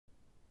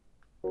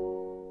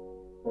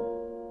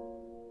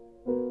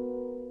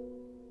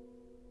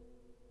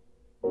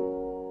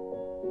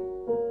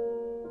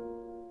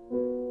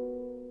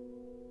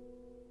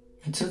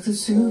I took the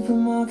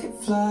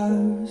supermarket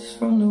flowers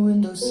from the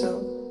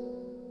windowsill.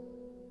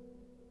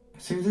 I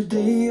threw the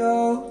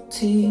day-old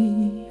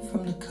tea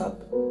from the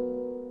cup.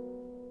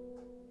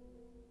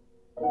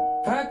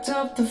 Packed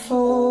up the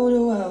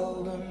photo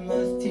album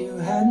Matthew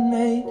had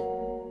made,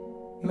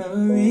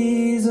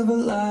 memories of a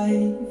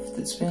life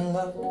that's been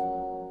loved.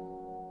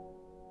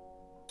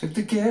 Took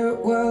the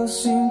Garrett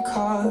well-soon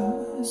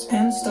cars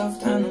and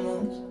stuffed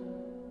animals.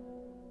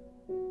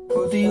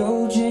 Poured the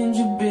old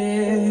ginger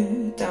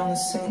beer down the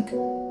sink.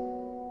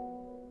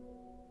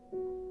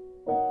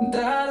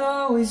 Dad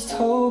always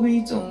told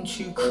me, don't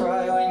you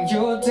cry when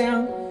you're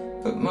down,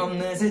 but Mum,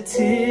 there's a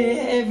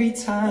tear every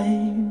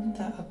time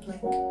that I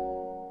blink.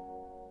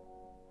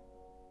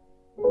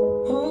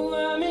 Oh,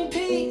 I'm in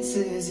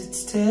pieces,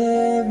 it's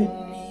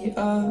tearing me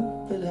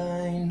up, but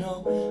I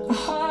know a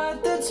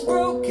heart that's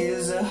broke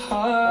is a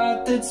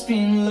heart that's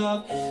been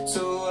loved.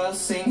 So I'll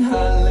sing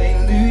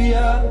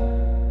hallelujah.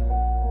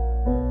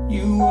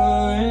 You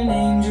were an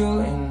angel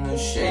in the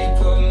shape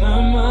of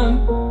my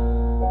mom.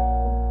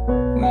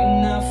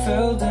 When I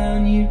fell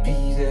down, you'd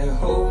be there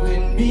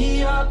holding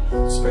me up.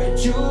 Spread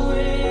your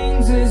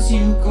wings as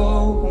you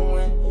go.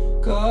 When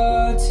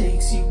God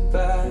takes you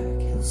back,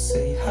 He'll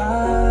say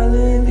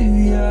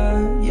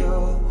hallelujah,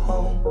 you're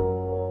home.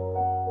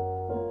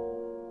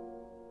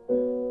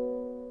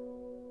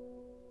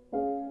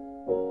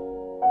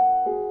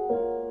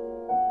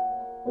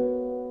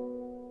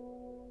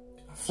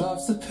 I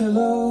fluffed the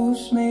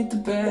pillows, made the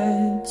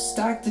bed,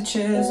 stacked the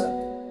chairs up,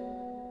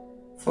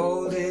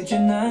 folded your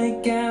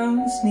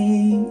nightgowns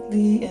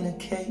neatly in a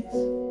case.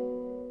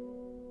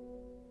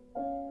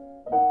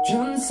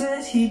 John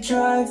said he'd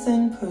drive,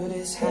 then put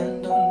his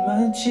hand on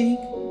my cheek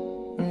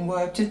and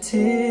wiped a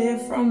tear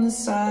from the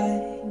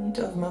side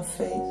of my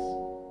face.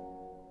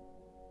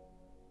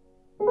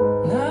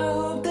 And I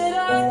hope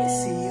that I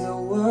see the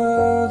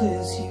world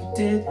as you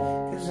did,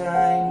 'cause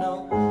I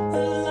know a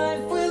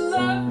life with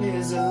love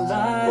is a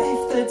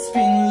life that's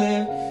been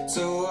lived.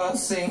 So I'll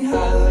sing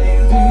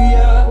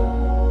hallelujah.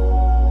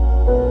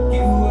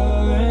 You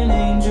were an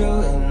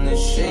angel in the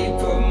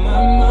shape of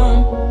my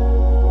mom.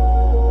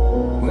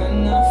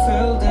 When I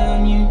fell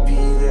down, you'd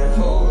be there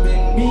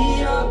holding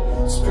me up.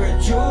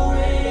 Spread your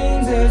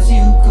wings as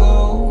you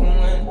go.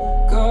 When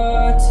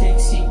God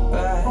takes you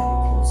back,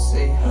 He'll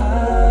say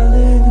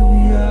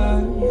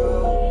hallelujah,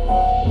 you're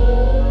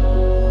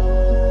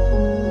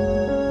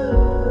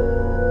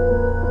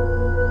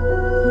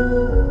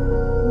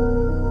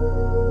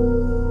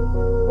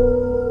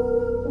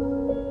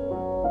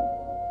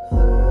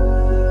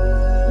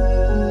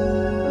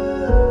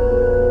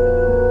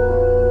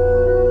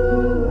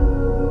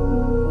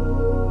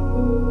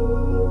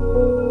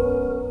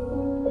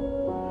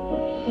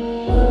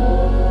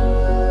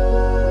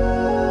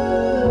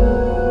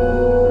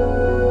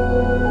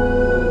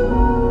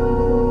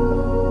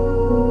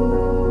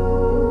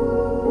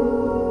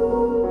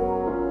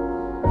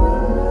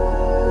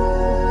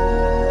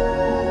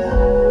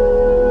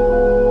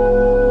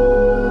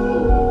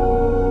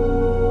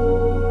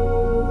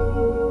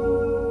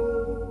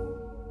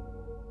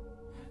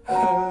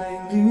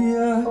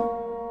hallelujah.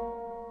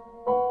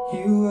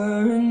 You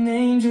were an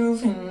angel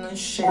in the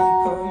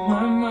shape of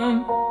my mom.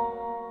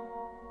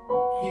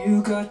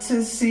 You got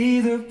to see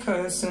the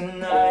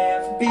person I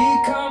have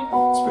become.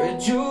 Spread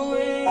your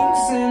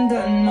wings and I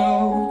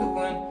know that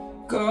when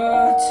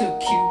God took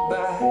you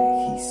back,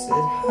 He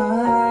said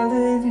hi.